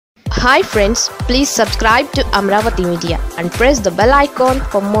Hi friends, please subscribe to Amaravathi Media and press the bell icon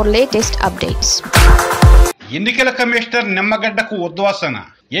for more latest updates. ఎన్నికల commissioner నిమ్మగడ్డకు ఉద్వాసన.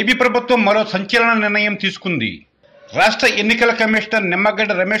 AP ప్రభుత్వం మరో సంచలన నిర్ణయం తీసుకుంది. రాష్ట్ర ఎన్నికల కమిషనర్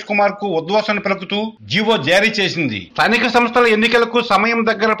నిమ్మగడ్డ రమేష్ కుమార్ కు ఉద్వాసన పలుకుతూ జీవో జారీ చేసింది. స్థానిక సంస్థల ఎన్నికలకు సమయం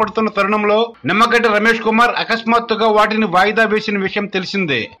దగ్గర పడుతున్న తరుణంలో నిమ్మగడ్డ రమేష్ కుమార్ అకస్మాత్తుగా వాటిని వాయిదా వేసిన విషయం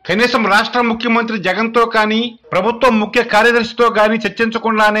తెలిసిందే. కనీసం రాష్ట్ర ముఖ్యమంత్రి జగన్ తో కానీ ప్రభుత్వం ముఖ్య కార్యదర్శితో గాని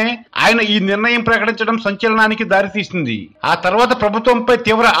చర్చించకుండానే ఆయన ఈ నిర్ణయం ప్రకటించడం సంచలనానికి దారితీసింది. ఆ తర్వాత ప్రభుత్వంపై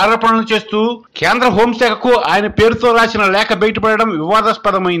తీవ్ర ఆరోపణలు చేస్తూ కేంద్ర హోంశాఖకు ఆయన పేరుతో రాసిన లేఖ బయటపడడం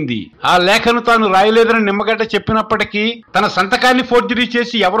వివాదాస్పదమైంది. ఆ లేఖను తాను రాయలేదని నిమ్మగడ్డ చెప్పినప్పటికీ తన సంతకాన్ని ఫోర్జరీ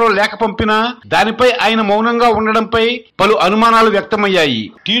చేసి ఎవరో లేఖ పంపినా దానిపై ఆయన మౌనంగా ఉండడంపై పలు అనుమానాలు వ్యక్తమయ్యాయి.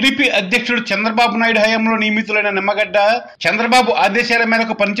 టీడీపీ అధ్యక్షుడు చంద్రబాబు నాయుడు హయాంలో నియమితులైన నిమ్మగడ్డ చంద్రబాబు ఆదేశాల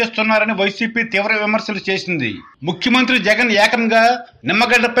మేరకు పనిచేస్తున్నారని వైసీపీ తీవ్ర విమర్శలు చేసింది. ముఖ్యమంత్రి జగన్ ఏకంగా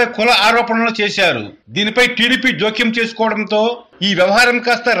నిమ్మగడ్డపై కుల ఆరోపణలు చేశారు. దీనిపై టీడీపీ జోక్యం చేసుకోవడంతో ఈ వ్యవహారం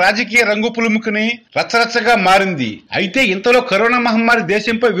కాస్త రాజకీయ రంగు పులుముకుని రచ్చరచ్చగా మారింది. అయితే ఇంతలో కరోనా మహమ్మారి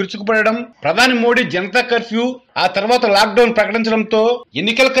దేశంపై విరుచుకుపడడం, ప్రధాని మోడీ జనతా కర్ఫ్యూ, ఆ తర్వాత లాక్డౌన్ ప్రకటించడంతో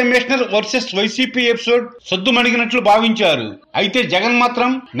ఎన్నికల కమిషనర్ వర్సెస్ వైసీపీ ఎపిసోడ్ సద్దుమణిగినట్లు భావించారు. అయితే జగన్ మాత్రం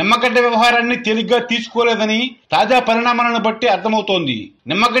నిమ్మగడ్డ వ్యవహారాన్ని తేలిగ్గా తీసుకోలేదని తాజా పరిణామాలను బట్టి అర్థమవుతోంది.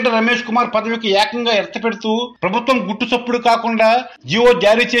 నిమ్మగడ్డ రమేష్ కుమార్ పదవికి ఏకంగా ఎత్తపెడుతూ ప్రభుత్వం గుట్టు చప్పుడు కాకుండా జీవో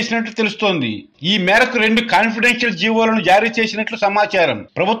జారీ చేసినట్లు తెలుస్తోంది. ఈ మేరకు 2 కాన్ఫిడెన్షియల్ జీవోలను జారీ చేసినట్లు సమాచారం.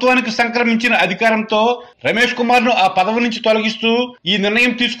 ప్రభుత్వానికి సంక్రమించిన అధికారంతో రమేష్ కుమార్ ను ఆ పదవి నుంచి తొలగిస్తూ ఈ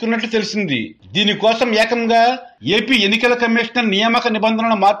నిర్ణయం తీసుకున్నట్లు తెలిసింది. దీనికోసం ఏకంగా ఏపీ ఎన్నికల కమిషనర్ నియామక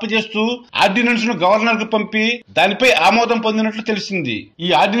నిబంధనలను మార్పు చేస్తూ ఆర్డినెన్స్ ను గవర్నర్ కు పంపి దానిపై ఆమోదం పొందినట్లు తెలిసింది. ఈ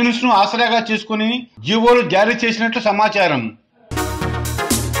ఆర్డినెన్స్ ను ఆసరాగా చేసుకుని జీవోలు జారీ చేసినట్లు సమాచారం.